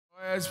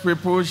Yes,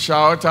 people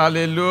shout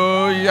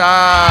hallelujah.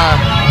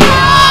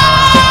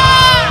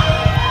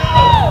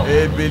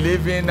 A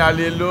believing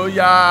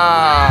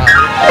hallelujah.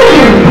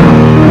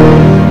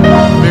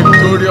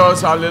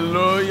 Victorious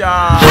hallelujah.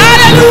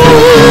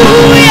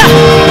 Hallelujah.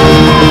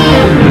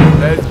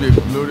 Let's be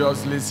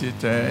gloriously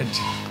seated.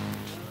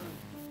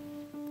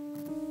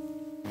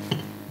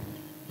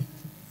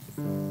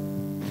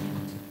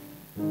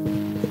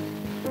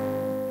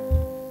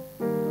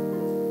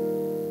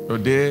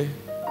 Today,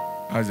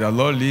 as the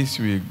Lord leads,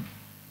 we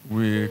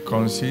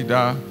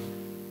consider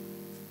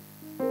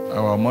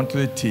our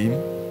monthly theme,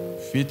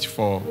 fit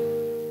for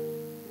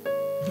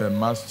the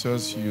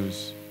master's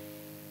use.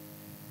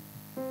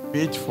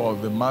 Fit for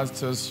the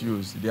master's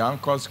use. The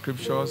anchor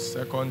scripture,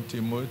 2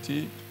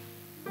 Timothy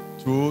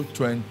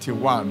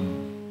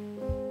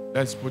 2:21.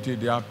 Let's put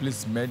it there.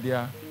 Please,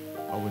 media,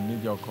 I will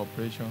need your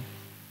cooperation.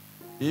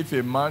 If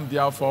a man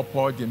therefore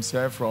purge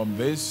himself from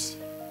this,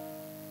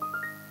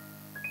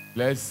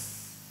 let's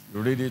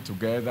read it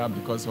together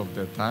because of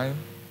the time.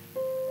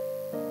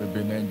 We've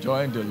been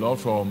enjoying the Lord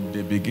from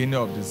the beginning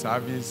of the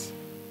service.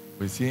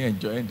 We see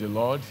enjoying the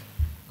Lord.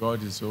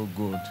 God is so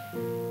good.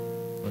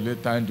 Only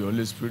thank the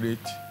Holy Spirit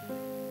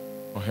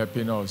for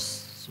helping us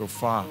so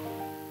far.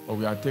 But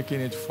we are taking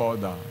it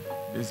further.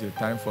 This is a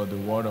time for the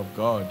Word of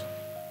God.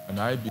 And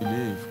I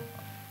believe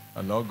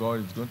the Lord God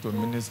is going to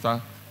minister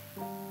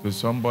to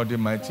somebody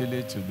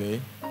mightily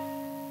today.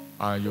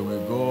 And you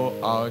will go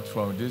out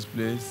from this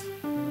place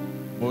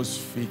most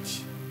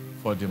fit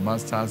for the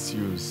master's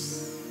use.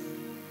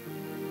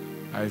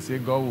 I say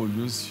God will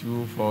use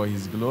you for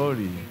his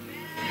glory.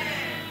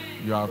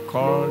 You are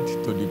called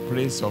to the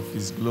praise of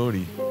his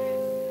glory.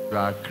 You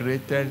are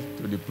created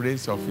to the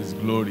praise of his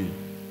glory.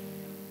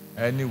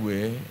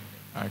 Anyway,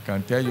 I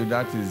can tell you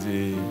that is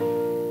a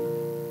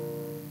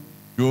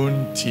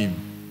June theme.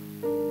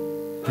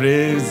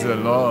 Praise the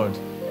Lord.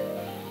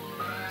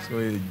 So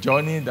a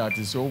journey that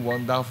is so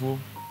wonderful.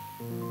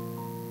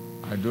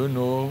 I don't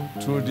know,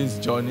 through this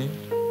journey,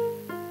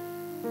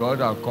 God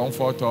will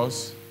comfort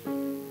us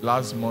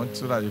last month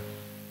so that you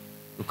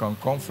can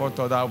comfort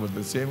others with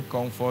the same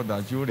comfort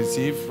that you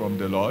receive from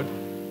the Lord.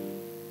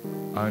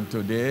 And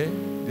today,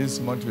 this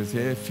month we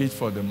say, fit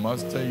for the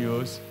master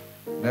use.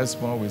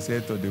 Next month we say,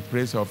 to the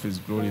praise of his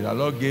glory. The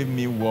Lord gave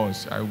me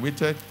once. I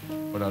waited,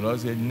 but the Lord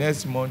said,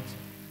 next month,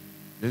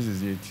 this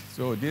is it.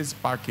 So this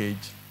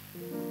package,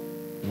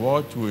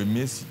 what we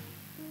miss,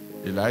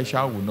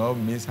 Elisha will not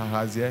miss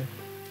Ahaziah.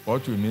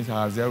 What we miss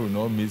Ahaziah will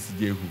not miss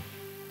Jehu.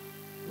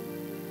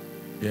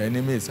 The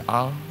enemy is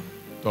out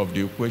of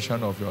the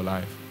equation of your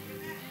life.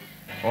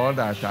 All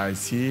that I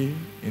see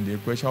in the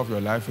equation of your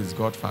life is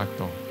God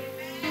factor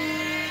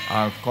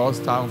and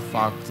constant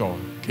factor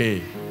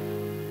K.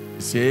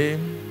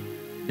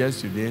 Same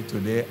yesterday,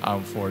 today,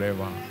 and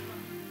forever.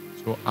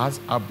 So ask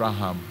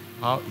Abraham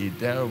how he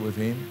dealt with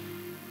him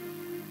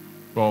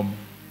from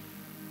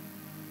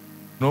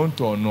known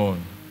to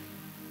unknown,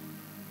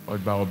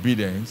 but by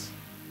obedience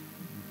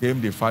became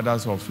the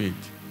fathers of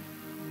faith.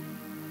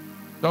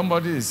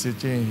 Somebody is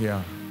sitting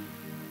here.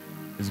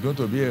 It's going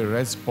to be a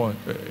response.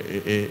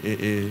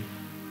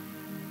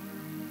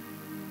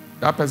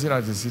 That person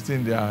that is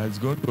sitting there is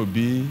going to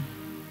be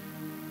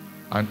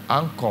an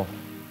anchor.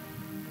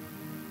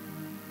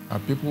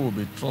 And people will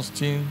be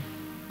trusting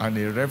and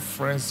a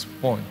reference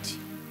point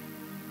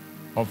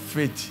of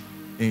faith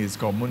in his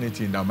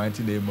community in the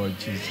mighty name of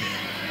Jesus.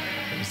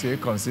 You say,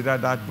 consider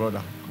that,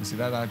 brother.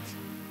 Consider that.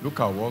 Look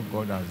at what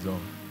God has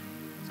done.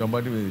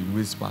 Somebody will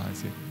whisper and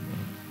say,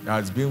 he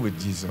has been with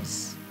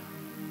Jesus.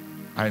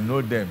 I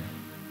know them.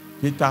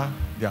 Peter,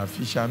 they are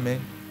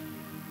fishermen.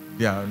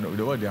 They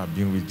have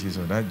been with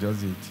Jesus. That's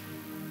just it.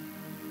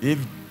 If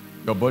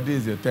your body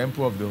is the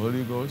temple of the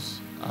Holy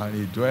Ghost and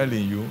he dwells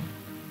in you,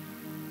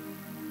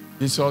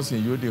 Jesus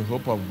in you, the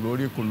hope of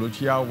glory,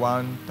 Colossians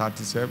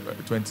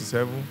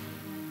 1:27.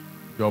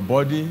 Your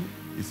body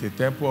is a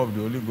temple of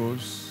the Holy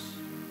Ghost.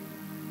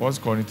 1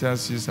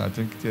 Corinthians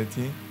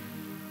 6:13.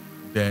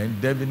 Then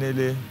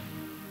definitely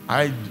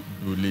I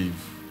believe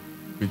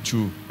with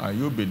you and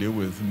you believe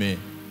with me.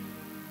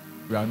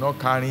 We are not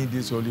carrying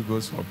this Holy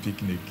Ghost for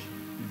picnic.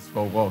 It's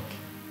for work.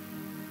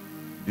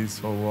 It's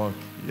for work.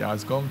 He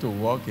has come to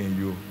work in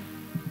you.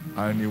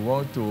 And he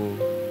wants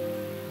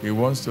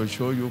to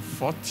show you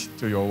forth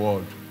to your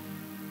world.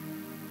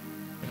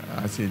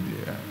 As a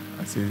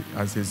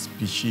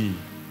species.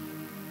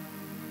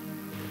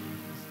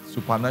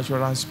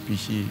 Supernatural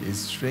species. A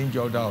strange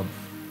order of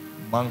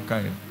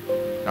mankind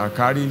that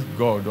carries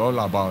God all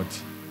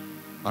about.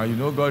 And you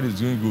know God is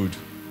doing good.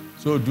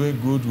 So doing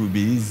good will be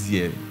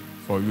easier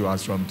for you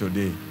as from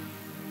today.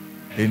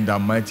 In the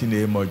mighty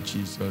name of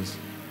Jesus.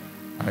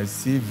 I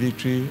see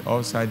victory,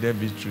 all-sided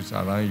victories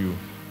around you.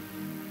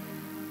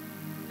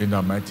 In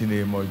the mighty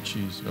name of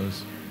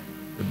Jesus.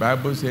 The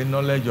Bible says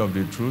knowledge of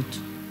the truth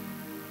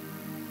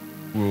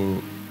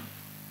will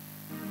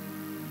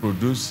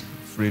produce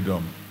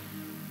freedom.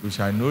 You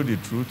shall know the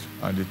truth,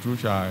 and the truth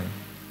shall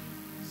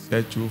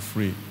set you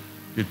free.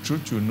 The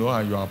truth you know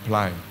and you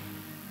apply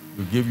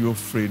will give you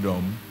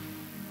freedom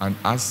and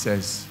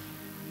access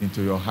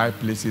into your high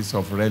places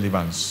of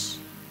relevance.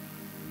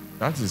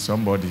 That is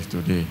somebody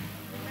today.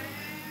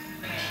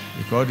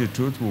 Because the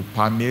truth will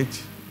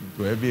permeate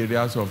into every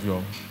areas of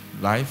your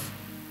life,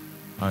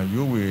 and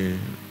you will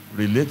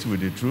relate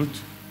with the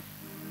truth.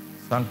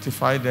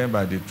 Sanctify them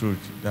by the truth.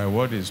 Thy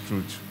word is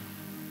truth.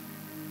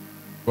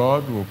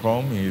 God will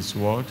come in his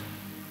word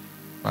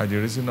by the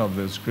reason of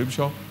the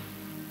scripture,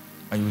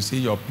 and you see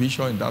your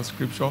picture in that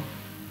scripture,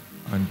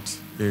 and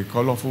a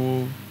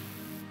colorful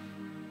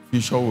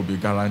future will be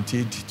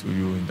guaranteed to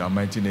you in the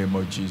mighty name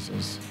of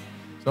Jesus.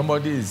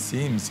 Somebody is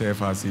seeing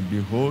himself as he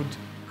behold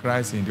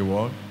Christ in the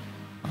world,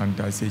 and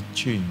there's a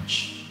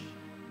change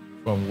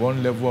from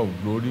one level of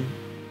glory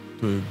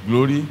to a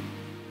glory,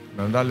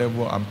 another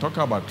level. I'm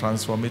talking about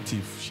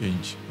transformative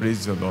change.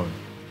 Praise the Lord.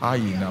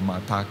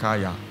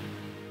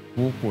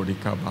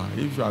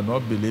 If you are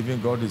not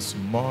believing, God is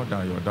more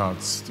than your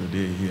doubts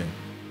today here.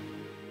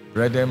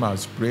 Brethren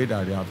has prayed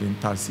that they have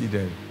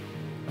interceded,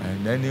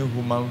 and any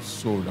human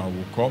soul that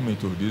will come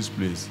into this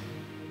place,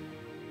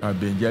 and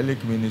the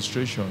angelic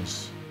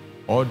ministrations,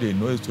 all they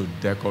know is to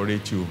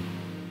decorate you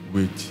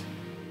with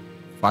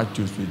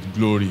virtues, with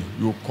glory.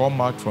 You come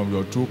out from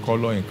your true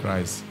color in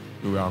Christ.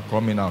 You are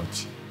coming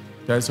out.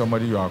 Tell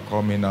somebody you are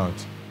coming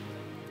out.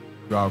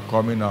 You are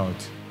coming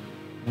out.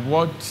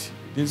 What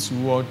this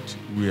word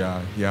we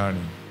are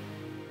hearing,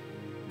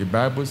 the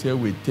Bible says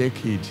we take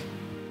heed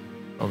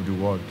of the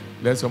word.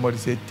 Let somebody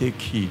say, take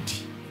heed.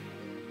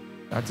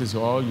 That is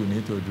all you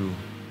need to do.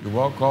 The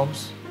word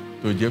comes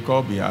to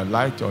Jacob in a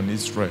light on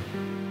Israel.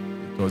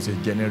 It was a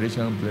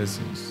generational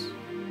blessings.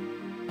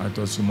 And it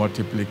was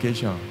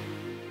multiplication.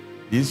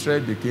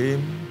 Israel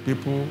became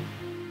people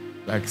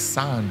like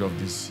sand of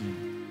the sea.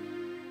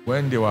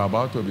 When they were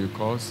about to be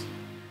cursed,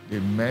 they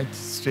met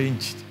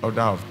strange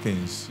order of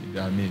things in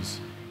their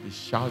midst. The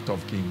shout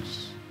of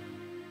kings.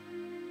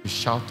 The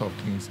shout of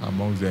kings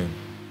among them.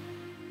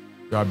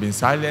 You have been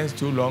silenced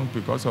too long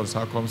because of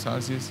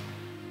circumstances.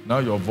 Now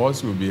your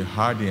voice will be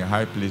heard in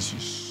high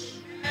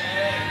places.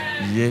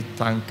 And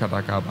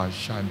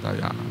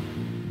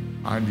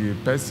the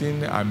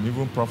person I'm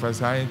even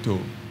prophesying to,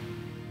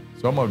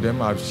 some of them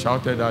have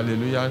shouted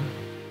hallelujah,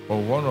 but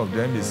one of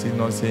them is still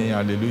not saying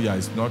hallelujah,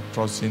 is not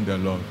trusting the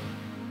Lord.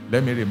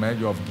 Let me remind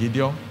you of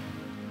Gideon.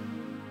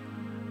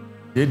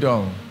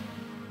 Gideon,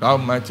 thou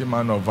mighty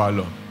man of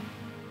valor.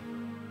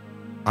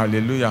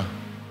 Hallelujah.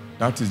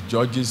 That is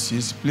Judges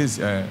 6.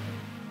 Please, I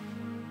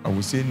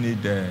will still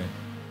need the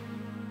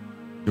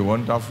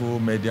wonderful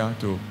media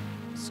to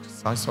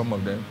search some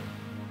of them.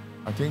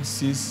 I think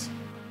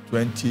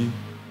 6:20,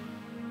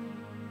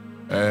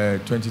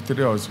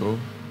 23 or so.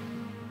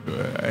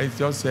 It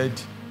just said,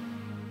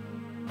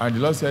 and the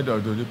Lord said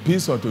unto the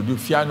peace unto thee,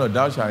 fear not,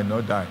 thou shalt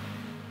not die.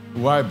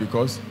 Why?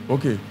 Because,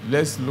 okay,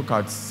 let's look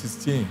at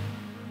 16.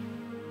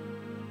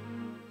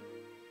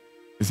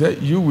 He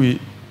said, you will,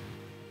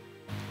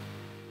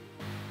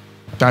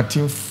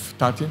 13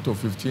 to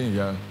 15,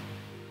 yeah.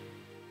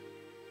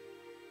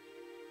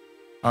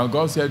 And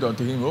God said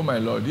unto him, oh my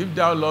Lord, if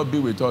thou, Lord, be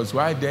with us,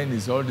 why then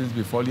is all this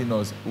befalling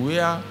us?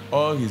 Where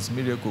all his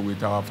miracles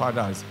with our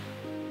fathers,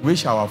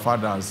 which our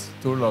fathers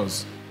told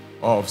us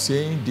of,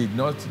 saying, did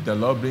not the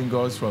Lord bring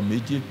us from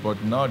Egypt,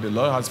 but now the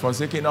Lord has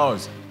forsaken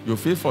us. You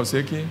feel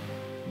forsaken?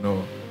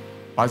 No.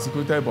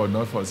 Persecuted but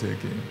not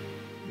forsaken.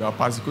 You are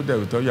persecuted,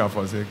 we thought you are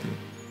forsaken.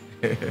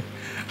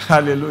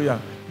 Hallelujah.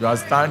 You are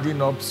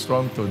standing up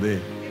strong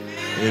today.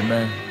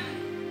 Amen.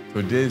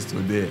 Today is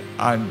today.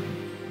 And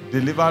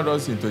delivered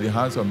us into the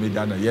hands of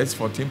Midian. Yes,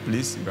 14,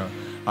 please.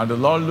 And the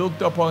Lord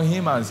looked upon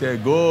him and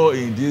said, go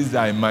in this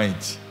thy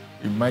might.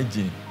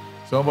 Imagine.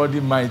 Somebody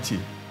mighty,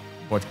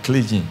 but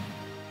clinging.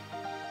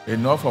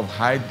 Enough of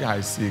hide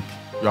thy sick.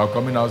 You are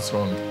coming out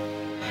strong.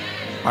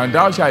 And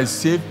thou shalt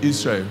save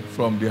Israel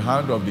from the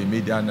hand of the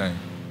Midianites.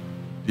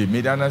 The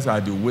Midianites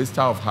are the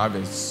waster of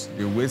harvest.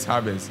 They waste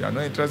harvest. They are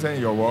not interested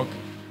in your work.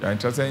 They are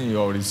interested in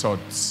your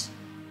resorts.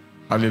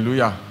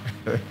 Hallelujah.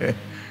 They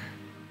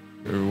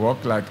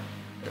walk like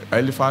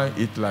elephant,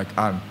 eat like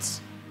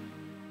ants.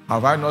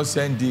 Have I not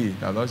sent thee?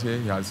 The Lord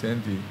said he has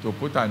sent thee to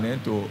put an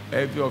end to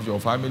every of your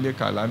family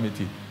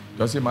calamity.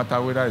 Doesn't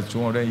matter whether it's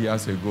 200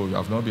 years ago. You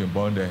have not been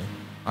born there.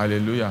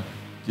 Hallelujah.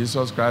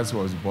 Jesus Christ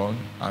was born,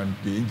 and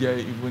the angel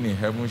even in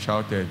heaven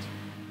shouted,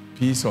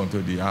 peace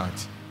unto the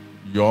earth.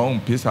 Your own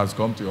peace has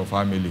come to your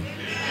family.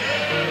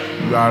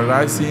 You are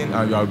rising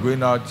and you are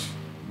going out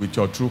with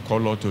your true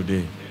color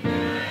today.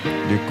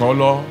 The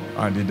color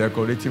and the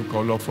decorative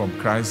color from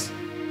Christ,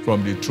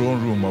 from the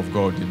throne room of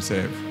God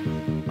himself.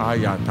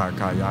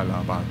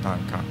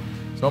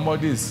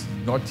 Somebody is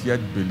not yet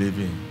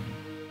believing,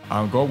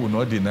 and God will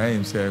not deny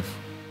himself.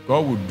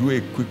 God will do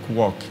a quick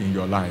work in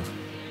your life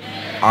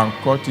and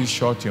cut it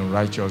short in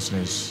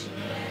righteousness.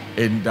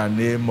 In the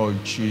name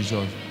of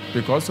Jesus.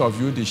 Because of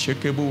you, the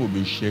shakeable will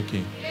be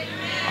shaking,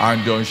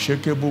 and the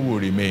unshakable will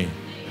remain.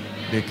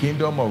 The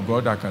kingdom of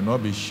God that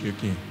cannot be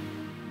shaken.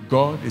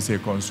 God is a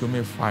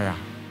consuming fire.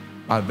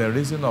 At the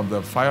reason of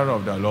the fire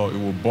of the Lord, it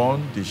will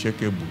burn the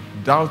shakeable.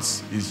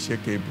 Doubts is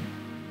shakeable.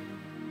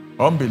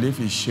 Unbelief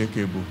is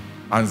shakeable.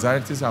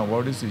 Anxieties and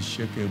worries is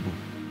shakeable.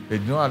 They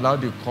did not allow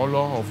the color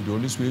of the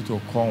Holy Spirit to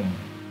come,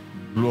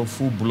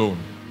 full blown.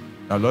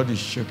 The Lord is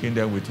shaking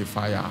them with a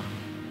fire.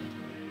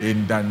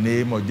 In the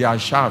name of their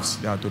shafts,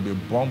 they are to be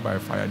burned by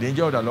fire. The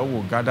angel of the Lord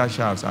will gather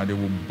shafts and they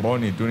will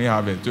burn it during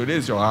harvest. Today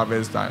is your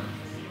harvest time.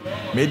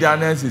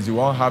 Medianess is the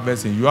one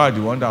harvesting. You are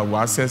the one that will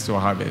access your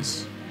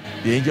harvest.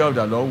 The angel of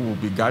the Lord will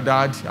be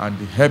gathered and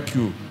help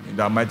you in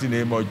the mighty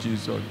name of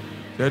Jesus.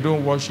 They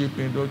don't worship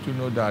him. Don't you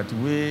know that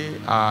we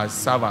are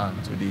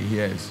servants to the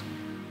ears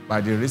by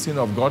the reason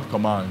of God's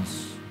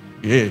commands?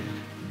 Yeah,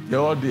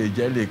 all the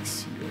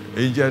angelics,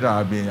 angels that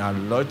have been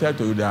allotted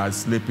to you, they are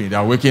sleeping. They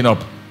are waking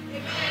up.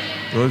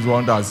 Those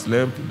ones that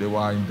slept, they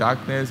were in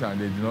darkness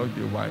and they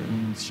were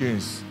in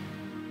chains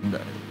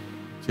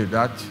till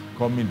that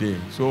coming day.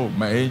 So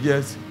my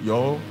angels,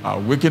 you are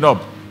waking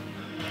up.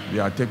 They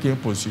are taking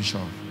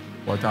position.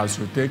 But as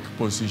you take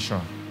position,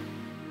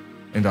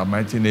 in the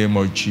mighty name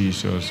of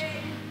Jesus.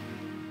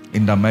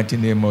 In the mighty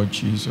name of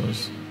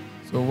Jesus.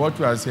 So what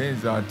we are saying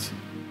is that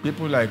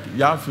people like,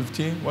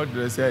 15, what did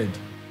they say?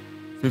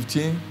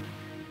 15.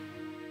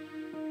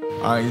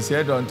 And he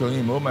said unto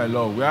him, O my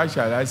Lord, where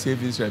shall I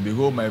save Israel?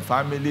 Behold, my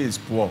family is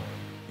poor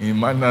in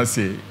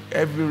Manasseh.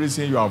 Every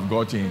reason you have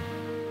gotten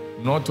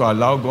not to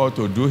allow God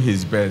to do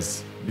his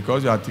best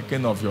because you are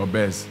thinking of your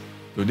best.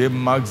 Today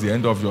marks the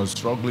end of your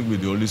struggling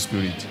with the Holy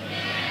Spirit.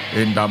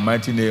 In the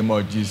mighty name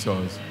of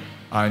Jesus.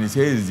 And he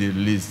says the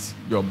list.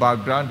 Your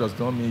background does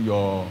not mean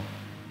your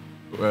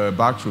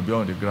back should be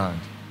on the ground.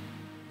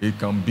 It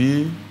can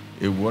be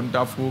a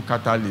wonderful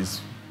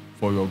catalyst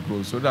for your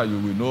growth so that you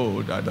will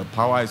know that the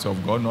power is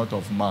of God, not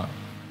of man.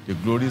 The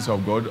glory is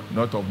of God,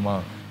 not of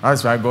man.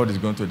 That's why God is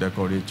going to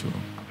decorate you.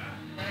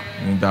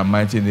 In the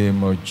mighty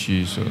name of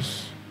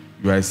Jesus.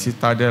 You are a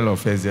citadel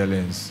of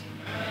excellence.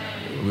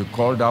 We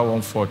call that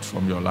one forth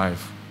from your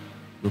life.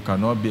 You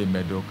cannot be a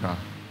mediocre.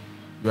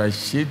 You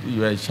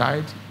are a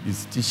child,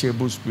 it's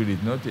teachable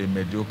spirit, not a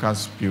mediocre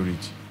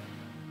spirit.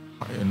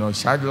 You know,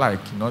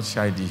 childlike, not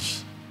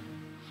childish.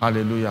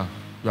 Hallelujah.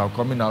 You are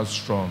coming out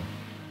strong.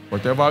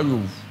 Whatever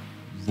you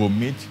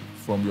vomit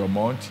from your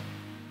mouth,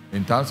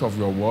 in terms of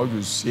your word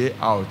you say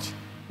out,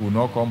 will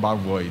not come back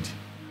void.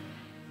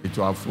 It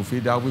will have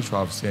fulfilled that which you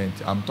have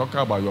sent. I'm talking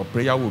about your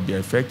prayer will be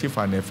effective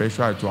and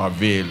effectual to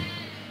avail,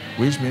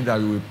 which means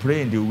that you will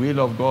pray in the will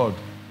of God.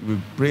 You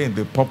will pray in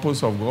the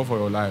purpose of God for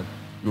your life.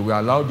 You will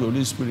allow the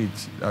Holy Spirit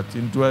that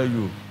indwell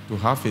you to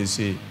have a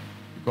say.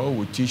 God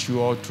will teach you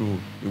all through.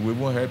 It will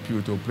even help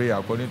you to pray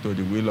according to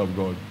the will of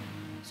God.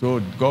 So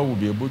God will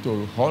be able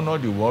to honor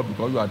the word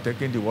because you are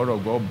taking the word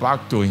of God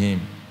back to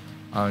him.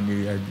 And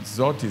he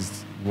exalts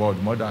his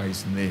word more than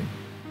his name.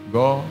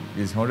 God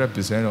is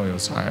 100% on your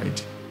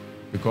side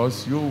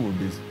because you will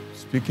be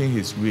speaking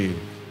his will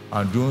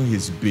and doing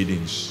his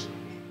biddings.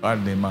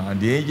 And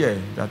the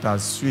angels that are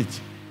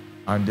sweet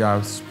and they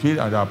are spirit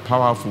and they are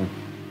powerful,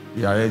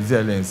 they are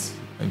excellence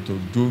and to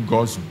do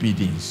God's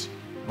biddings.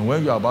 And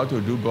when you are about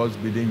to do God's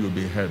bidding, you'll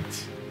be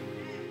helped.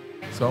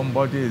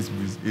 Somebody is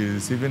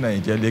receiving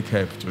angelic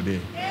help today.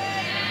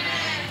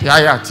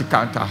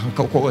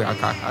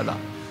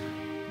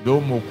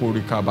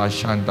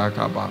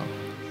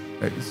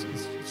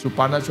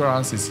 Supernatural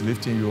hands is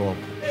lifting you up.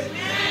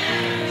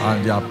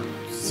 And they are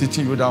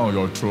sitting you down on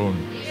your throne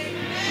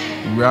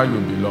where you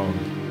belong.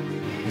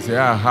 He said,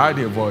 I heard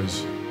a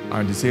voice.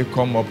 And they say,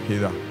 come up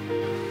hither.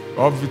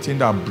 Everything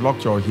that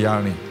blocked your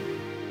hearing.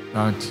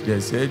 And they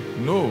said,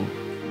 no,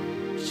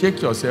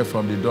 shake yourself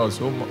from the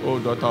dust, O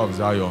daughter of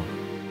Zion.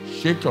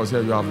 Shake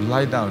yourself, you have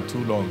lied down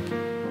too long.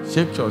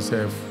 Shake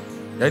yourself.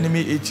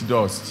 Enemy eats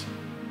dust.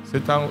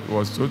 Satan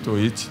was told to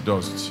eat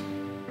dust.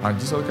 And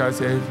Jesus Christ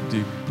said,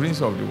 the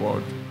prince of the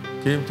world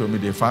came to me,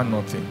 they found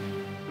nothing.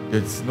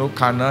 There's no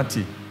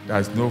carnality,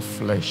 there's no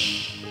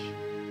flesh.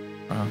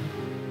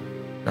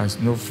 There's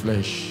no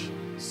flesh.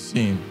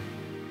 Sin.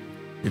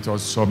 It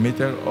was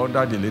submitted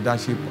under the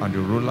leadership and the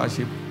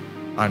rulership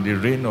and the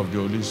reign of the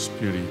Holy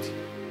Spirit.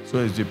 So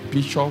it's the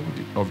picture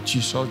of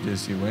Jesus they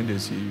see when they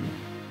see you.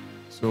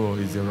 So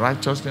it's the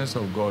righteousness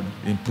of God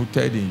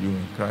imputed in you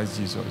in Christ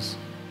Jesus.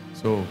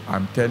 So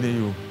I'm telling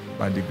you,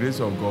 by the grace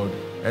of God,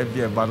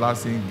 every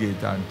everlasting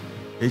gate and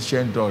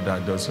ancient door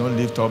that does not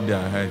lift up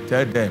their head,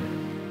 tell them,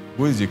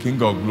 who is the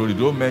King of glory?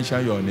 Don't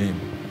mention your name.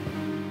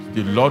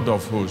 The Lord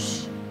of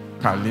hosts,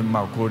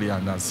 Kalima Korea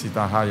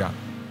Nasitahaya.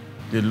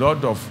 The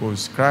Lord of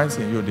hosts, Christ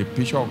in you, the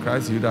picture of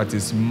Christ in you that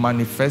is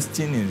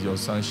manifesting in your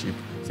sonship.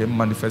 Say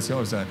manifestation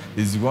of son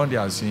is the one they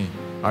are seeing.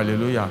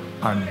 Hallelujah.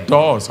 And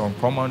doors,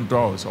 uncommon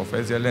doors of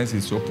excellence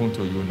is open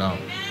to you now.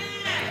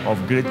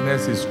 Of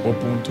greatness is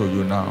open to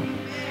you now.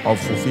 Of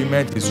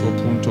fulfillment is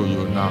open to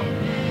you now.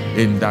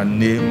 In the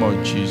name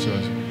of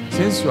Jesus.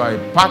 Since you are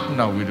a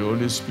partner with the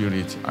Holy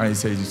Spirit, and he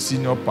says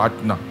senior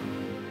partner,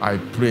 I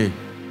pray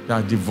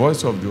that the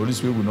voice of the Holy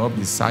Spirit will not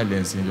be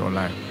silenced in your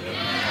life.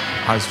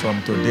 As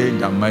from today, in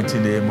the mighty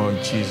name of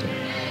Jesus.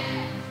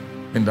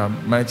 In the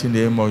mighty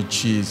name of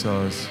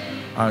Jesus.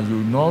 And you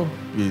will not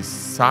be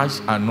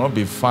searched and not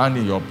be found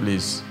in your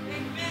place.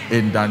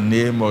 In the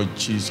name of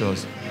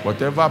Jesus.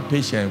 whatever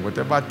patience,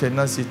 whatever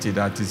tenacity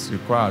that is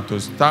required to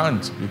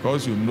stand,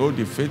 because you know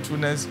the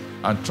faithfulness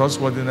and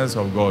trustworthiness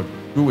of God,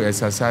 you will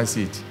exercise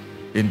it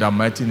in the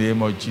mighty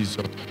name of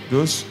Jesus.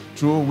 Those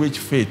through which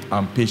faith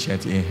and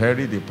patience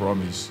inherit the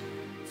promise.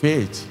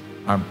 Faith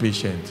and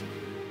patience.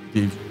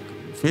 The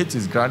faith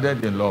is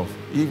grounded in love.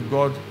 If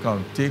God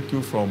can take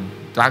you from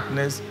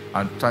darkness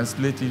and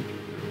translate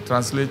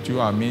you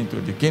and me into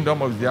the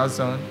kingdom of their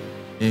Son,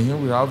 in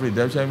Him we have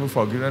redemption, even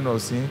forgiveness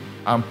of sin,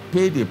 and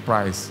pay the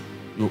price.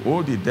 You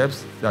owe the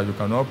debts that you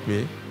cannot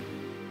pay,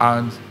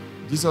 and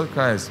Jesus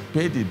Christ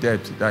paid the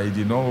debt that He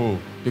did not owe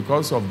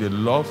because of the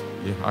love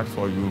He had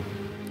for you.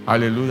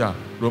 Hallelujah.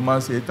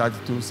 Romans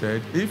 8:32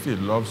 said, if He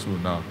loves you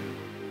now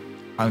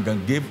and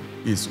can give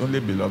His only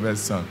beloved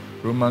Son,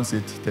 Romans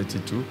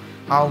 8:32,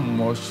 how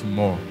much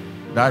more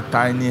that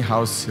tiny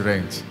house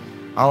rent,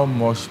 how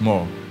much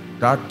more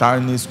that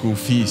tiny school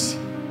fees,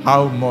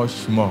 how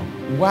much more?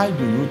 Why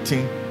do you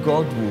think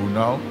God will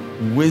now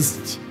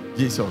waste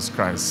Jesus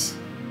Christ?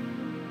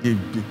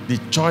 The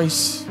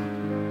choice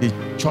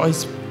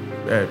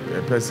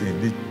person,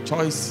 the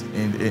choice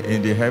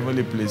in the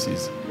heavenly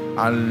places,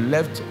 and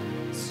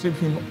strip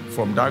Him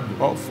from that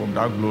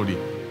glory,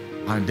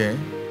 and then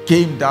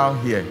came down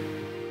here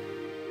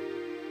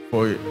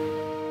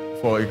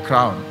for a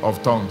crown of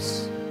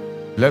thorns,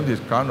 left the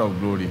crown of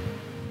glory,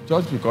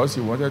 just because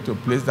He wanted to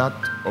place that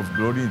of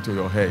glory into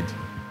your head,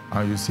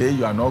 and you say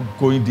you are not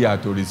going there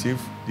to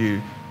receive the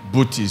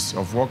booties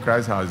of what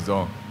Christ has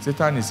done.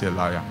 Satan is a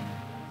liar.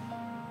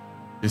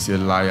 It's a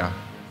liar.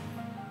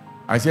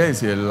 I say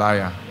it's a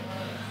liar.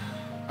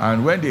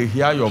 And when they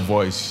hear your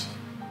voice,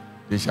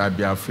 they shall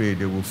be afraid.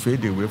 They will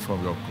fade away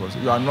from your cross.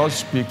 You are not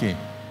speaking.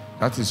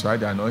 That is why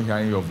they are not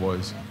hearing your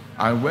voice.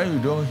 And when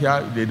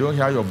they don't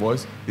hear your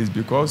voice, it's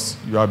because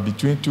you are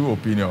between two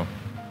opinions.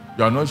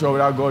 You are not sure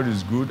whether God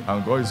is good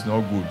and God is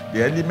not good.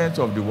 The elements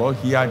of the world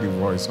hear the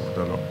voice of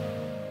the Lord.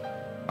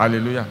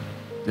 Hallelujah.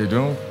 They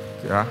don't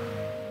care.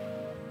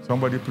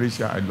 Somebody preached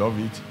here, I love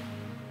it.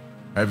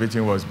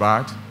 Everything was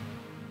bad.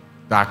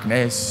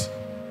 Darkness,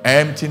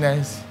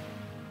 emptiness,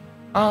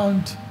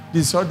 and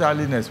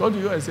disorderliness. What do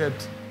you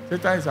accept?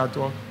 Satan is at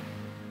work.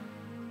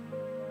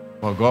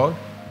 But God,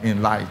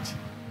 in light,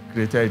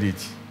 created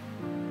it.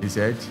 He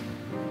said,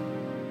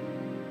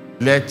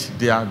 let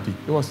there be.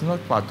 It was not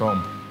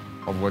pattern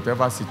of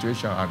whatever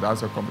situation and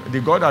that's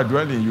the God that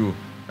dwells in you,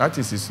 that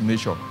is His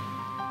nature.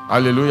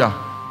 Hallelujah.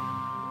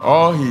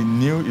 All He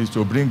knew is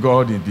to bring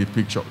God in the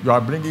picture. You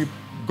are bringing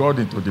God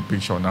into the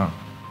picture now.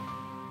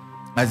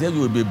 I said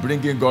you will be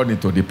bringing God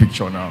into the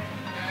picture now.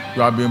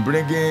 You have been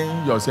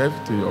bringing yourself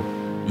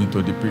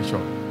into the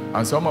picture.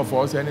 And some of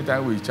us,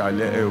 anytime we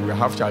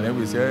have challenge,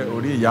 we say,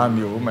 Ori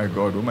Yami, oh my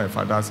God, oh my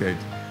Father said.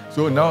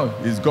 So now,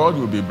 it's God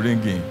will be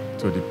bringing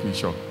to the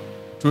picture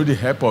through the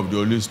help of the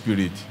Holy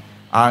Spirit.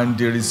 And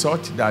the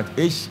result that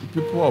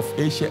people of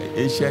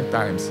ancient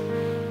times,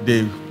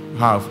 they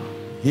have.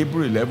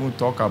 Hebrew 11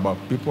 talk about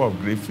people of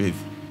great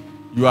faith.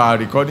 You are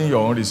recording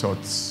your own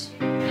results.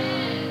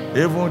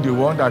 Even the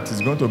one that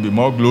is going to be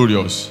more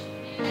glorious.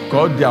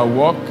 Because their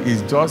work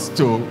is just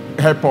to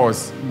help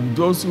us.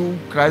 Those who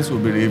Christ will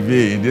be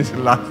revealed in this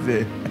last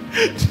day.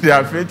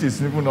 Their faith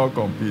is even not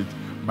complete.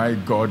 My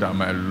God and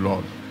my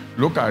Lord.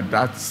 Look at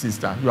that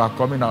sister. You are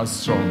coming out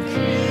strong. You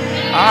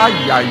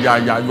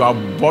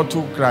have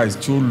bottled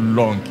Christ too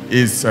long.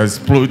 It's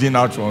exploding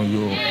out from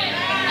you.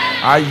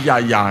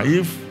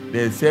 If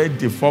they said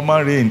the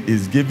former rain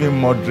is given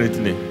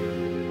moderately.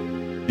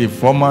 The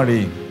former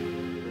rain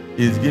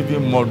is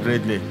given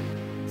moderately.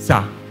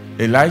 Sir,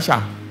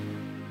 Elisha,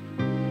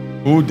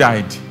 who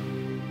died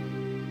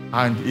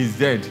and is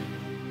dead,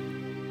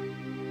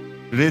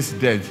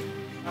 raised dead.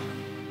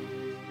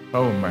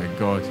 Oh my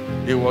God.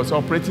 He was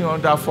operating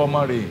under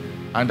former rain,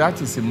 and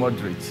that is a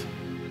moderate.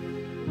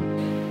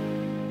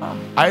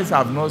 Eyes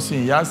have not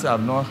seen, ears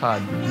have not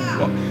heard,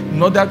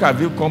 neither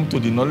have you come to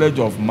the knowledge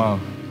of man.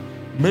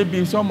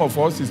 Maybe some of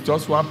us is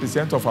just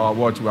 1% of our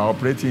what we are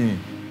operating in.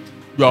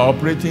 You are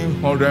operating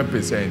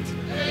 100%.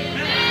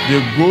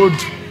 The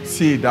good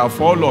seed that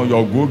fall on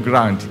your good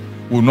ground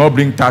will not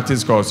bring 30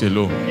 scores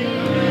alone.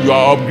 You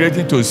are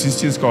upgrading to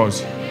 60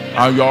 scores,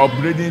 and you are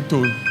upgrading to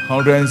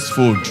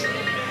 100-fold.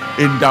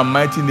 In the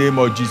mighty name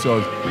of Jesus,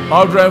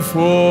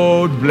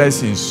 100-fold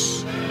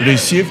blessings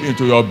receive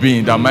into your being.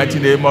 In the mighty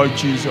name of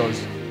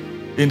Jesus.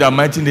 In the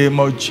mighty name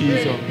of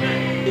Jesus.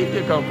 If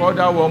they can call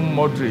that one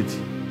moderate,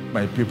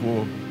 my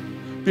people of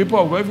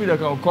God, they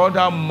can call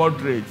that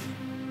moderate.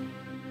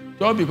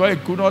 Just because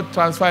he could not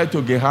transfer it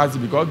to Gehazi,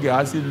 because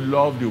Gehazi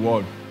loved the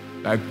world.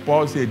 Like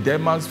Paul said,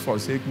 Demas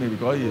forsake me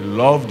because he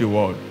loved the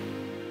world.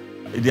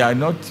 They are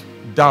not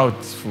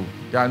doubtful.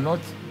 They are not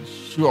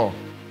sure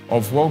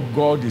of what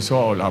God is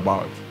all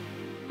about.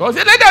 God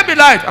said, let there be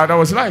light. And there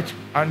was light.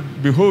 And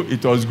behold,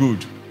 it was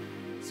good.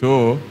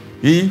 So,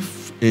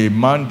 if a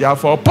man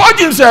therefore purge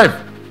himself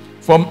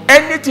from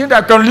anything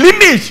that can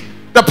limit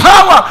the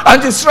power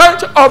and the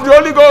strength of the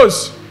Holy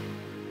Ghost,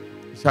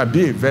 shall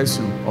be a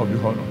vessel of the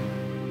honor.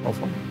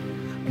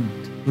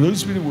 And the Holy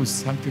Spirit will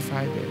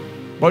sanctify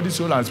them, body,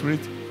 soul, and spirit,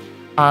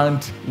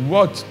 and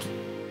what?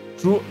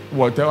 Through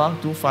whatever,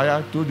 through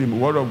fire, through the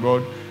word of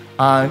God,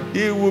 and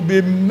it will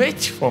be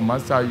meat for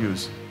master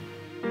use.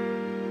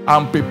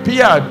 I'm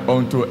prepared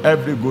unto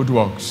every good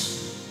works.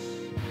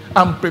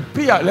 I'm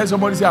prepared. Let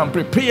somebody say, I'm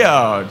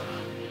prepared.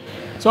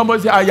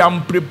 Somebody say, I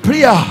am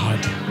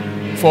prepared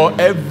for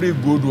every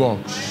good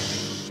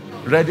works.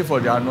 Ready for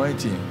the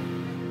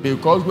anointing.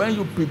 Because when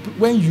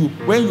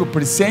you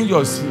present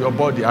your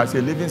body as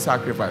a living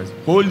sacrifice,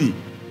 holy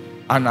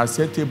and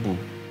acceptable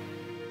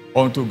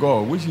unto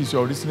God, which is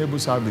your reasonable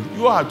service,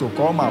 you have to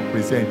come and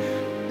present.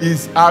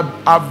 It's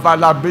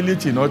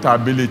availability, not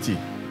ability.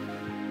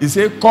 He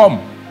said, come,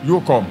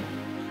 you come,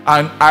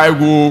 and I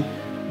will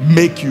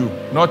make you,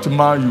 not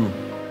man you.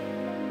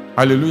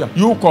 Hallelujah.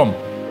 You come.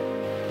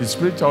 The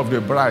spirit of the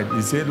bride,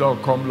 he said,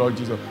 Lord, come, Lord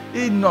Jesus.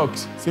 He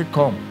knocks, say,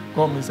 come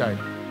inside.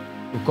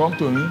 You come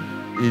to me,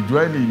 he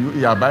dwells in you,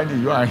 he abides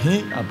in you, and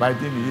he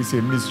abiding in you. It's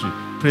a mystery.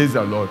 Praise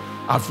the Lord.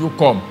 Have you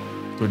come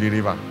to the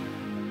river?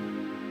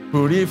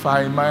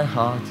 Purify my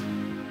heart,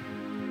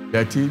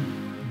 that it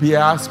be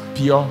as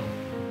pure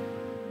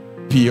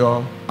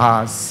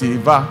as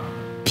silver.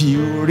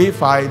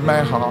 Purify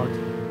my heart,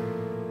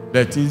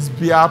 that it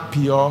be as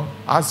pure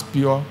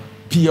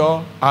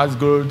as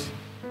gold.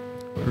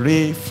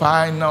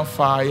 Refine on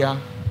fire.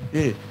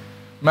 Hey,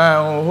 my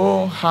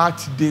whole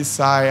heart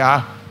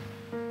desire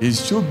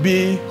is to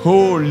be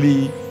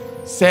holy,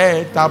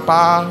 set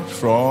apart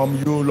from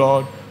you,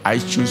 Lord. I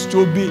choose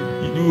to be.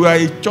 You are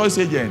a choice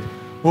agent.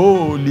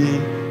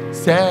 Holy,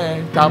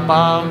 set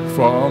apart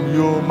from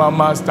you, my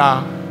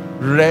master,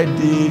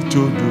 ready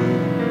to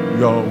do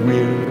your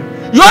will.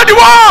 You are the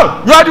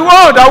one. You are the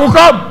one that will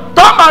come.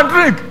 Come and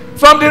drink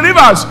from the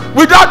rivers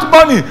without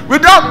money,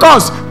 without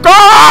cost.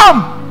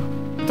 Come.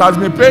 It has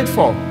been paid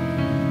for.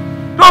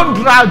 Don't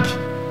drag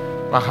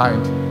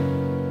behind.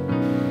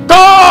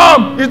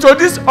 Come into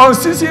this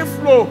unceasing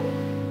flow.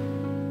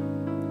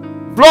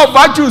 Flow of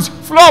virtues,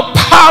 flow of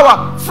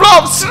power, flow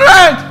of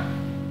strength.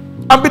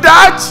 And be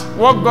that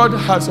what God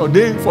has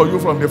ordained for you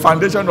from the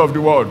foundation of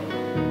the world.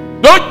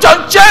 Don't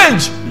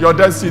change your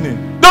destiny.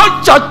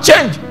 Don't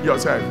change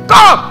yourself.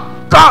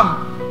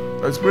 Come.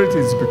 The Spirit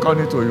is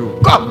beckoning to you.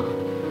 Come.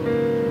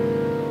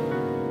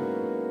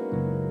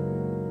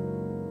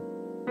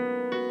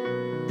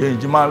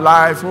 Change my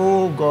life,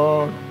 oh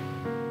God.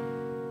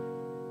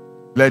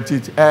 Let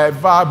it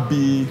ever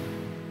be.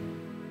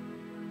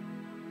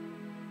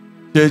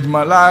 Change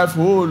my life,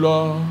 oh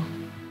Lord.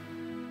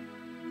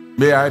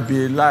 May I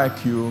be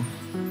like you.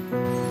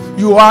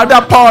 You are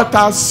the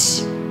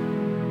potters.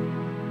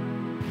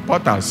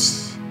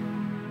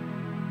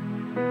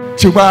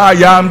 So I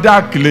am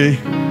the clay.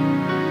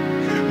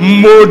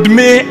 Mold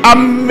me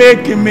and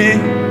make me.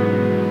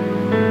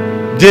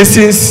 This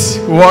is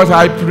what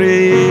I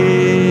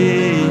pray.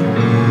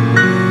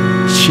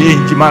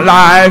 Change my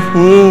life,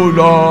 oh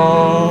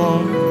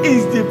Lord.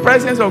 It's the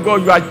presence of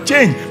God. You are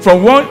changed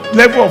from one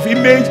level of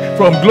image,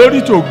 from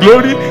glory to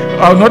glory,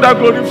 another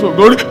glory to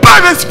glory,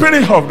 by the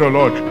Spirit of the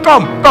Lord.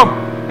 Come.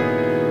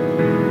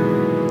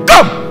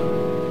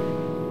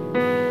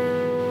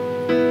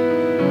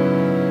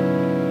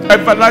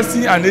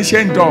 Everlasting and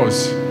ancient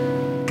doors,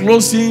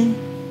 closing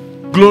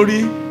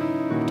glory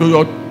to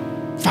your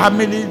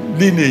family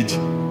lineage.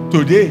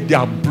 Today they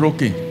are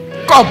broken.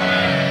 Come.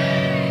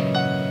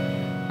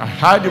 I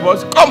heard the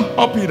voice, come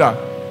up here.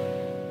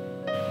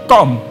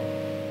 Come.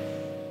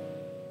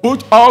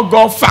 Put all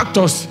God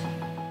factors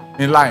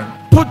in line.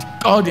 Put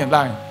God in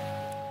line.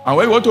 And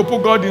when you want to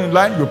put God in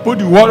line, you put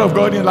the word of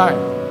God in line.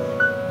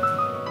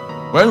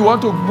 When you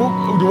want to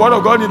put the word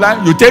of God in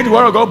line, you take the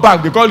word of God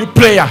back. They call it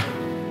prayer.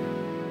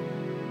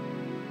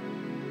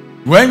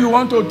 When you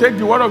want to take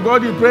the word of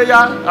God in prayer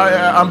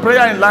and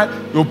prayer in line,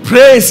 you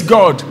praise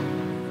God.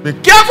 Be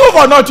careful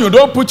for nothing. You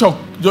don't put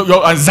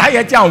your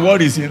anxiety and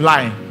worries in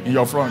line in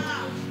your front.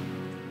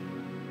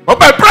 But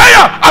by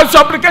prayer and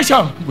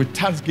supplication with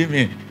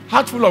thanksgiving,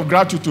 heart full of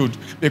gratitude,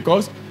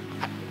 because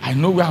I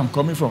know where I'm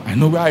coming from. I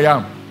know where I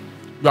am.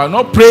 You are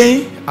not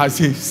praying as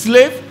a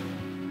slave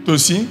to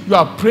sin. You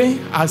are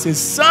praying as a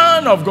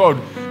son of God.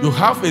 You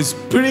have a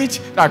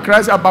spirit that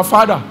cries, Abba,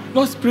 Father,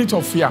 not spirit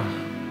of fear,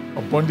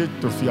 or bondage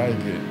to fear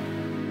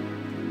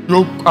again.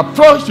 You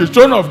approach the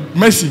throne of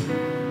mercy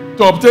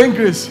to obtain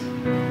grace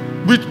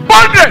with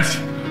boldness.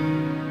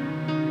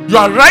 You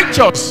are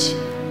righteous.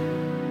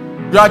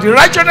 You are the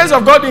righteousness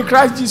of God in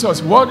Christ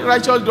Jesus. What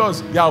righteous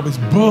does? They are as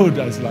bold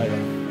as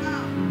lion.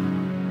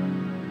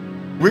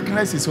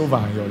 Weakness is over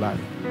in your life.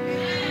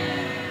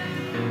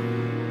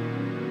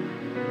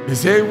 They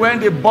say when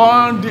they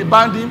banned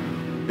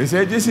him, they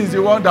say this is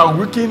the one that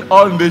weakened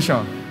all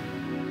nations.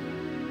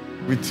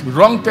 With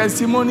wrong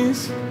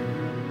testimonies,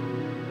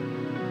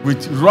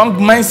 with wrong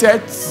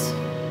mindsets.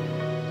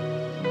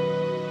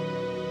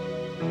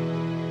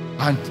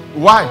 And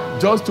why?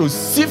 Just to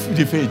sift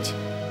the faith.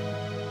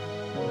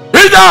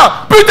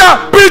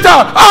 Peter,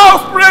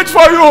 I've prayed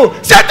for you.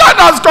 Satan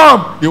has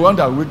come. The one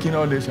that weakened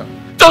all nations.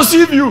 To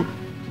sieve you.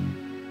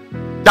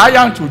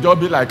 Giant will just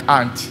be like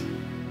ant.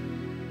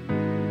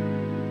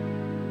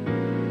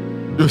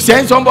 You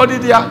send somebody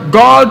there.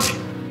 God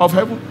of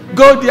heaven.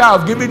 Go there,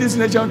 I've given this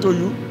nation to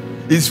you.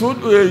 It's full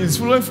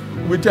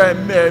with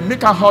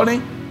milk and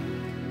honey.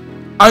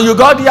 And you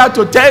got here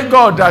to tell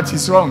God that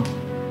he's wrong.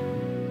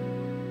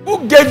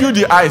 Who gave you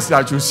the eyes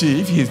that you see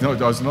if he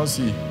does not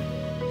see?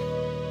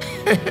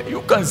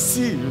 You can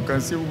see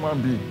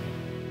human being.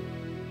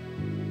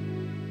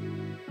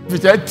 If you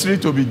tell tree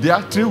to be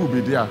there, tree will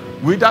be there.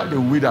 Wither, they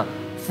wither.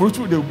 Fruit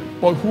will be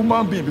for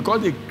human being,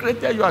 because they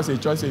created you as a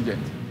choice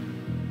agent.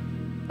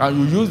 And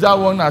you use that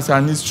one as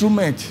an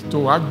instrument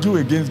to argue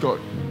against God.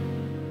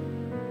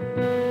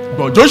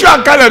 But Joshua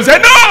and Caleb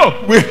said,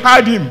 no, we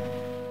heard him.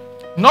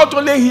 Not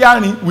only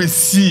hearing, we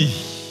see.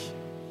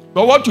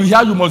 But what you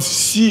hear, you must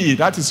see.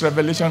 That is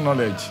revelation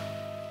knowledge.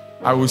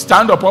 I will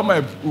stand upon my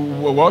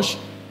watch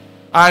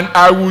and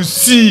I will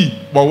see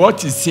but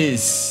what he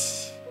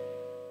says.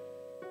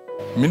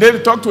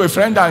 Immediately talk to a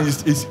friend and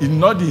he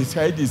nodded his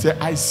head. He said,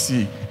 I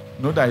see.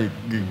 Know that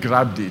he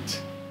grabbed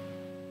it.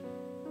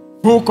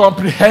 Full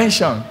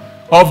comprehension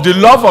of the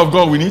love of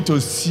God. We need to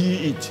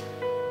see it.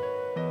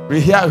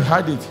 We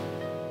heard it.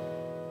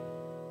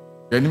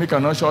 The enemy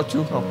cannot shut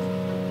you up.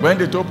 When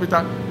they told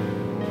Peter,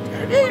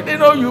 they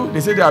know you.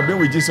 They said they have been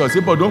with Jesus. Say,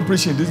 but don't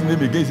preach in this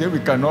name again. He said, we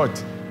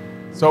cannot.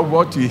 So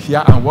what we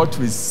hear and what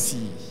we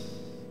see.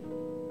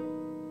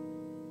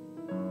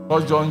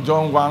 First John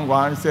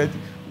 1:1 said,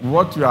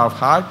 what you have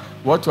heard,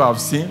 what you have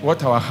seen,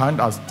 what our hand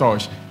has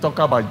touched. Talk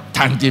about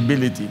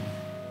tangibility.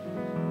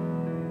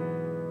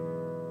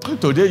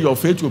 Today your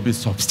faith will be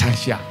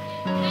substantial.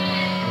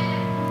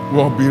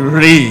 Will be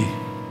real.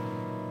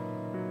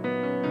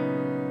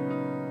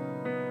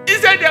 He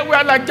said they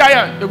were like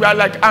giants. They were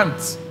like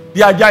ants.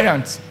 They are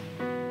giants.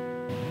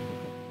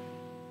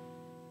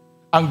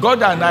 And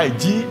God and I,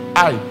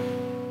 G-I,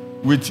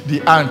 with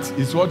the ant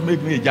is what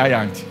makes me a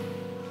giant.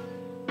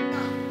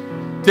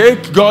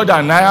 Take God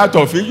and I out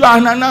of it, you are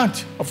an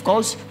ant. Of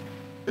course,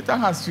 Satan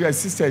has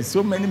resisted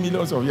so many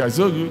millions of years.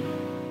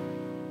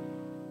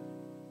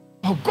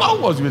 But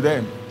God was with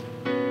them.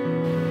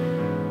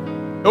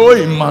 Oh,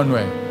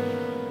 Emmanuel.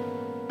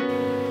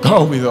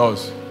 God with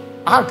us.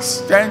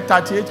 Acts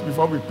 10:38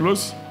 before we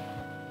close.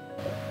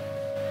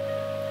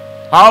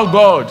 How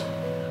God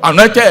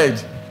anointed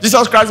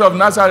Jesus Christ of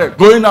Nazareth,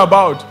 going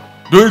about,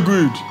 doing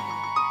good,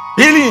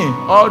 healing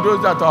all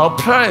those that are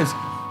oppressed.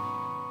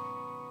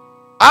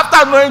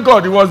 After knowing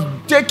God, he was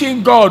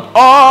taking God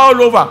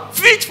all over.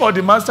 Fit for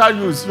the master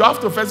use. You have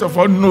to first of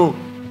all know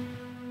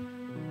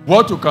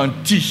what you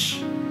can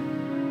teach.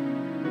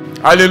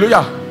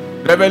 Hallelujah.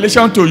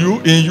 Revelation to you,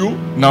 in you,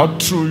 now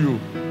through you.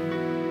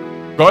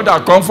 God will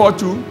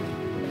comfort you.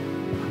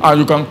 And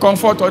you can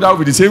comfort others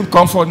with the same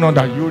comfort now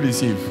that you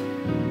receive.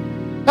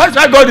 That's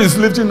why God is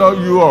lifting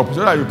you up,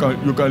 so that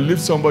you can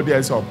lift somebody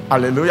else up.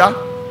 Hallelujah.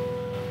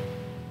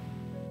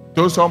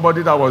 To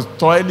somebody that was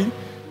toiling,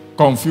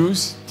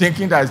 confused,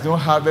 thinking there is no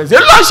harvest, he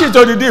launched it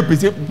to the deep. He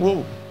said,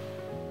 whoa.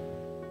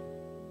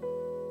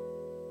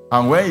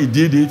 And when he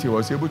did it, he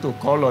was able to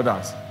call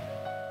others.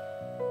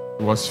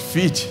 He was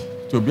fit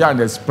to be an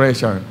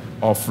expression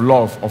of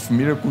love, of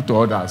miracle to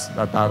others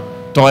that are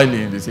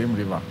toiling in the same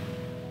river.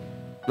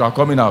 You are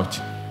coming out.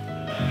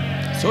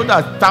 So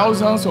that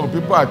thousands of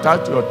people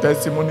attached to your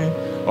testimony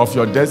of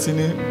your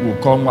destiny will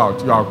come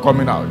out. You are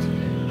coming out.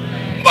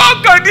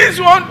 What can this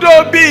one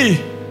do be?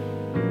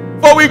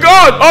 For with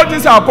God, all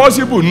things are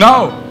possible.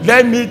 Now,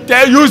 let me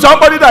tell you,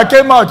 somebody that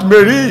came out,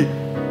 Mary,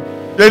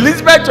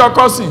 Elizabeth, your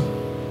cousin,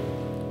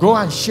 go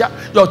and share.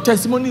 Your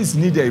testimony is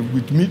needed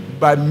with me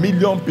by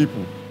million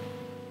people.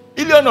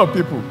 Million of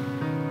people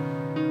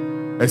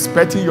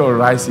expecting your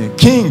rising.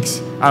 Kings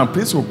and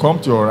priests will come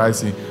to your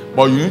rising.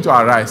 But you need to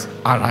arise.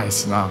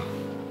 Arise now.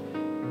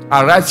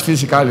 Arise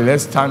physically.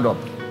 Let's stand up.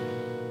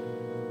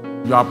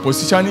 You are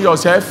positioning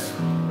yourself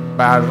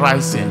by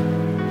rising.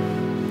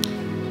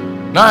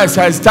 Now as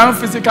I stand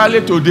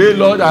physically today,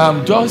 Lord, I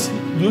am just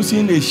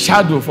using a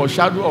shadow for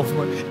shadow of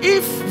money.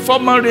 If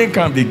formal rain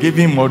can be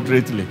given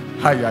moderately.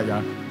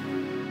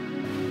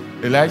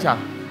 Elijah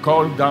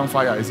called down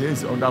fire. He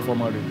says it's under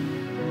formal rain.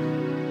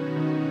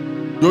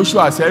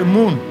 Joshua said,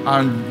 moon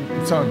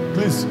and sun,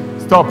 please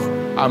stop.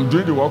 I'm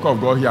doing the work of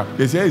God here.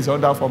 They say it's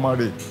under formal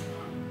rain.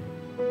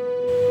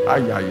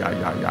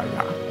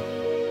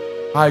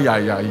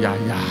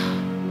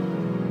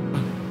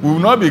 We will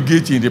not be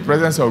guilty in the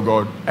presence of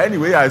God.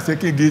 Anyway, I was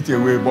taking guilty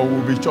away, but we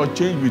will be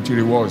shortchanged with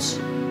rewards.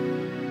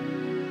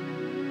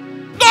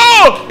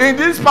 No! In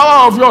this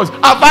power of yours,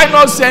 have I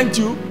not sent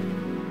you?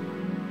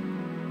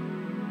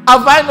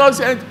 Have I not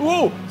sent?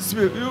 Who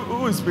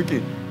is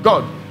speaking?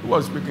 God. Who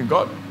was speaking?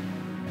 God.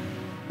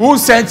 Who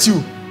sent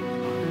you?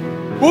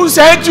 Who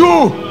sent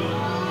you?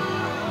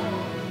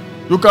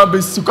 You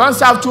can't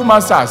serve two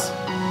masters.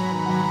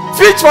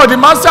 Fit for the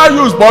master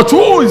use, but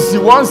who is the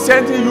one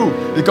sending you?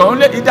 It can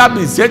only either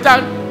be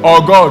Satan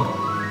or God.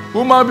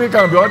 Human being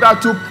can be under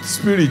two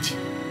spirits.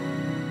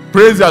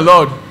 Praise the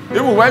Lord.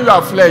 Even when you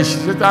are flesh,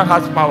 Satan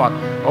has power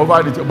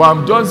over it. But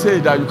I'm just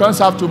saying that you can't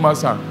serve two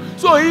masters.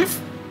 So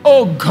if,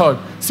 oh God,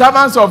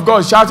 servants of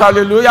God, shout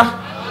hallelujah.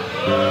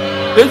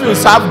 If you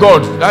serve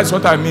God, that's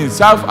what I mean.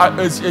 Shout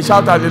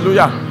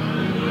hallelujah.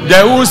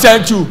 Then who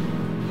sent you?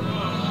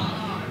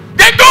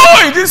 They do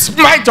it. This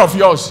might of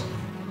yours.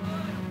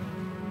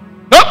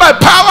 Not by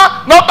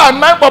power, not by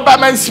mind, but by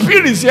my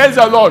spirit, says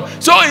the Lord.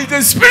 So it's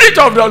the spirit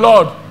of the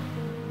Lord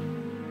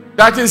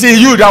that is in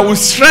you that will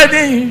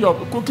strengthen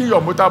cooking your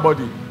mortal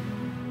body.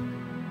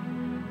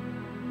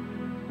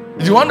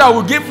 It's the one that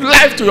will give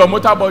life to your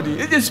mortal body.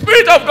 It's the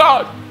spirit of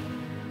God.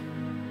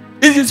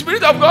 It's the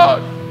spirit of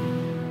God.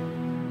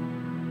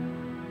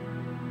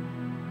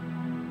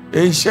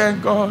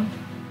 Ancient God,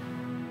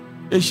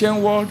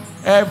 ancient word,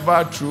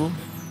 ever true,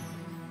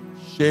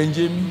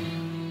 changing me.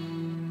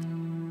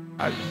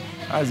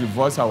 That's the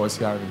voice I was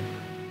hearing.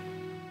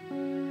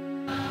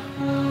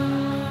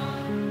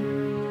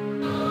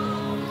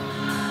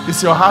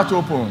 Is your heart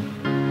open?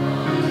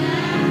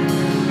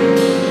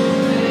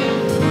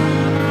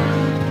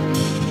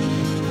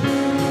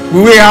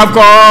 We have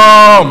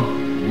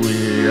come.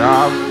 We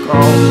have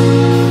come.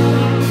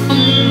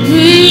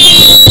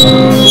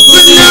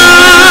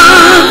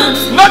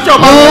 Not your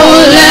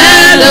mouth.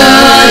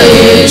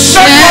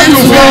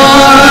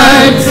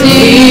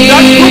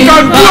 That you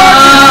can do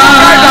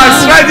it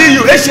that's ready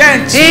you.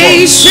 Ancient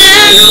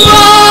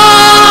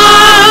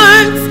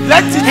ones.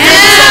 Let it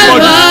take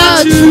somebody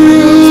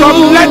from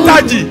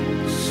lethargy,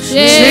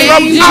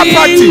 from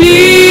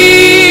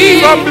apathy,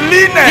 from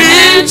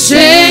leanness,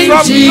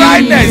 from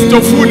dryness to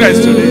fullness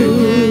today.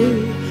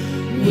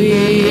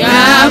 We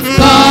have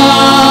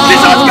come.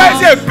 Jesus Christ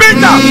said,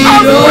 Peter,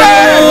 have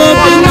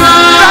faith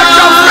that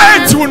your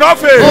faith will not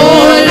fail. You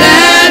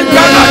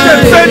are not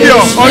a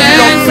failure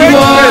until your faith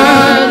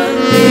fails.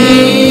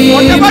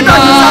 Whatever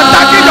that is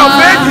attacking your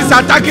faith is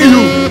attacking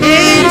you.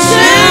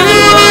 Ancient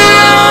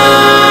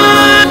word,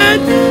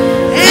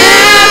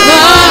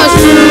 ever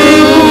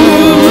true,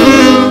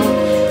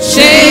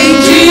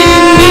 changing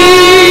me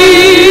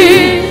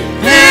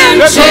and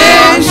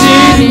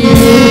changing you.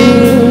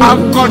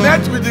 I'm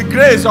connected with the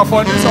grace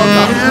upon this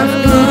altar.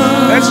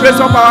 Let's raise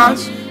up our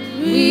hands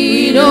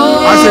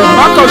as a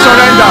mark of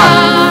surrender.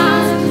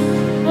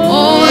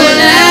 Oh,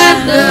 let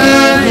the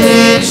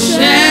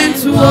ancient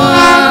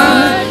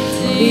word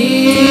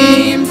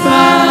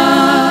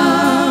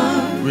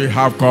impart. We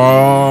have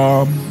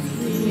come.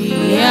 We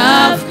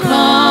have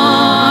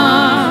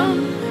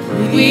come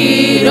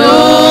with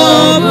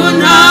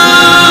open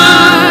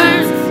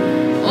arms.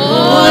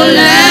 Oh,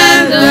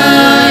 let the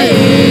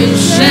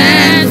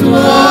ancient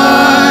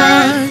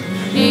word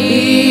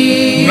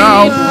impart.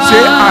 Now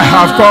say, I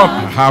have come.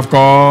 I have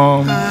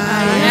come.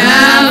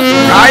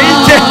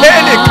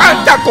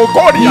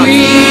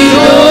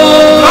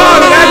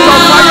 Lord, let your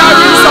fire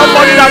be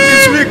somebody that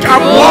is weak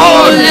and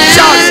born.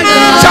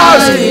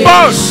 Charles,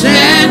 boss,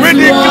 we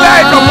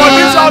declare it upon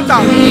this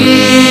altar.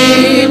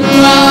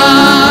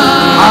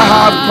 I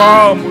have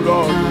come,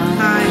 Lord.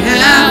 I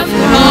have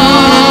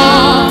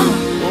come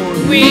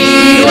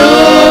with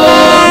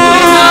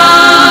open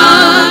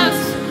arms.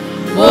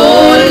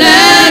 Oh,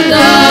 let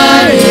the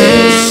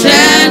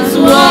ancient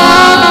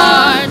words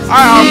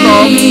I have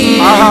come,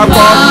 I have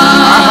come,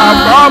 I have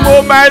come,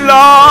 oh my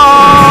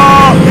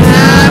Lord.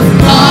 I have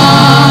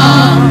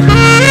come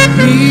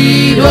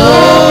with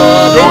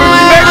open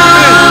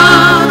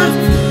arms.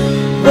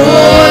 Oh,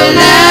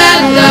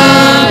 let the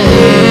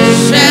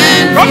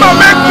ancient Come on,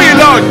 make me,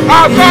 Lord.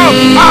 I've come,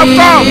 I've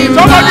come.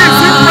 Somebody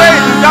sing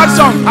praise in that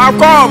song. I've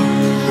come.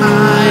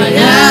 I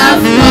have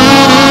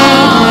come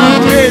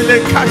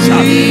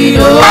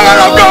Power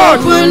of God.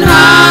 open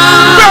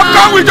arms. We have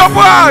come with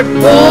open hand.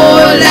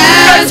 Oh,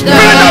 let The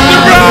spirit of the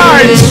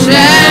bride.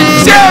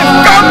 Say,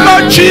 come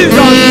Lord Jesus.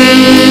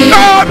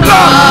 Come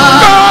Lord,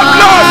 come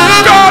Lord,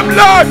 come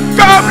Lord,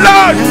 come